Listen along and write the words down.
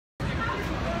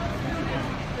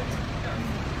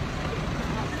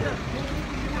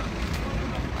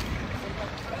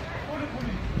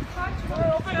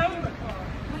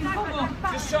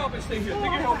stay here.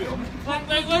 Take your helmet off.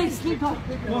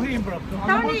 Don't hit him, bro.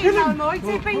 Don't hit him no more.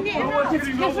 He's been there.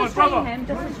 Just restrain him.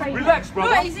 Just restrain him. Relax, brother.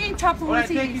 Look, he's in trouble.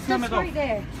 He's just right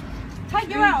there. Take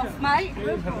your hat off, mate.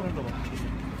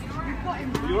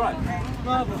 You right?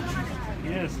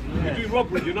 Yes. You do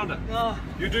robbery, you know that?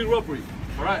 You do robbery.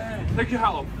 Alright? Take your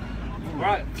hat off.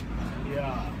 Alright?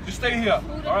 Yeah. Just stay here.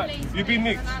 Alright? You've been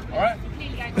nicked. Alright?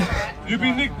 You've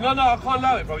been nicked. No, I can't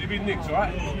allow it, bro. You've been nicked,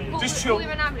 alright? Just chill.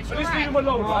 Just leave him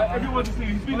alone, right? Everyone just leave.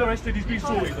 He's been arrested, he's been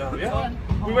sorted now, yeah?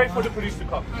 We wait for the police to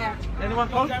come. Yeah. Anyone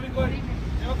come?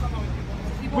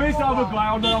 Where's the other guy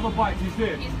on the other bike? He's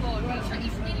there. He's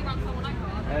nearly run someone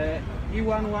over.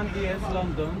 E11ES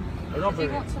London, robbery.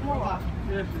 Do you want some water?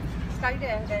 Yes. Stay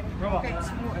there then. Robert. Get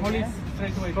some water. Police,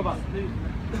 straight away. Robert.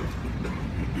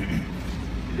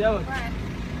 Don't.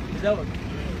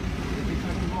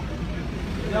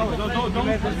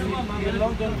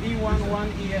 London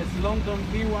E11ES. London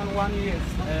E11ES.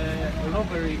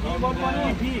 Robbery.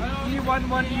 E11EP.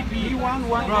 E11EP.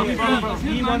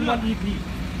 E11EP.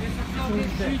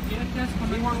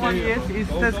 E11ES is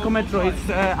Tesco Metro. It's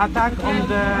attack on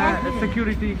the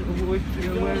security with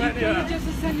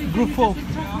group 4.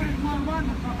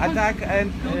 Attack and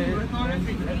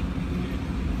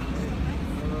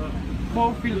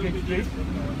 4 Fieldgate Street.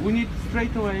 We need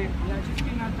straight away,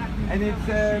 and it's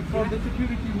for the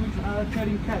security which are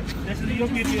carrying cash.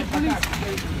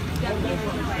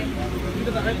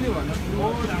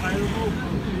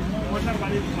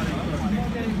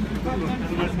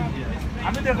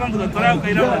 আমি দেখলাম তো তোরা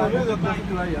কইরা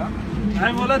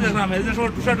আমি বলা দেখলাম এই যে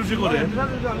টুসাটুসি করে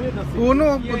কোনো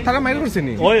তারা মাইর করছে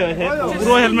নি ওই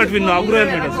পুরো হেলমেট পিন না পুরো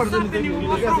হেলমেট আছে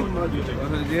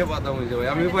যে কথা হইছে ভাই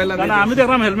আমি কইলাম না আমি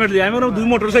দেখলাম হেলমেট দিয়ে আমি দুই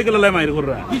মোটরসাইকেল লাই মাইর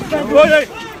কররা ওই ওই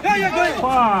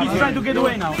he's trying to get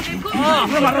away now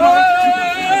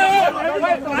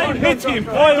Don't hit him!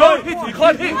 Don't hit him! You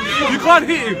can't hit him! You can't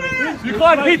hit him! You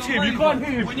can't hit him! You can't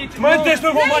hit him! Man's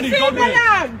desperate for money! Don't hit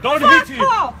him! Don't hit him!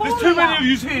 There's too many of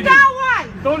you hitting him! Go away!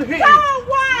 Don't hit Go him!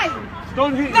 away!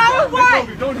 Don't hit him! Go away!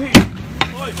 Don't hit him!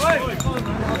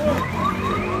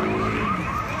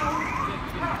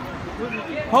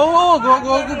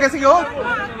 go कैसे गयो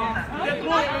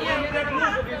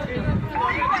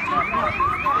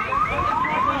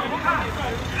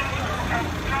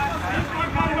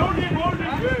You don't need force.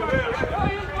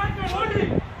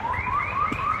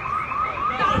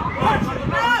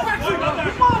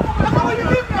 Look at him.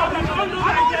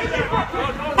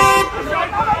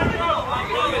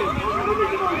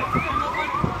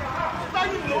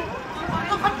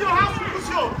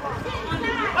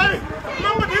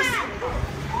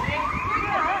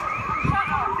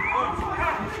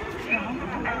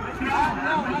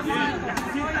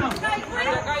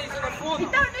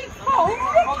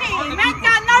 He ain't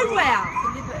going nowhere.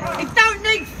 He don't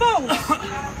need force.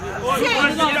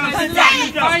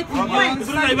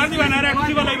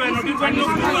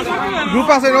 Group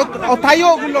আছে ও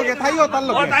থাইও গুলো কে থাইও তার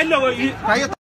লগে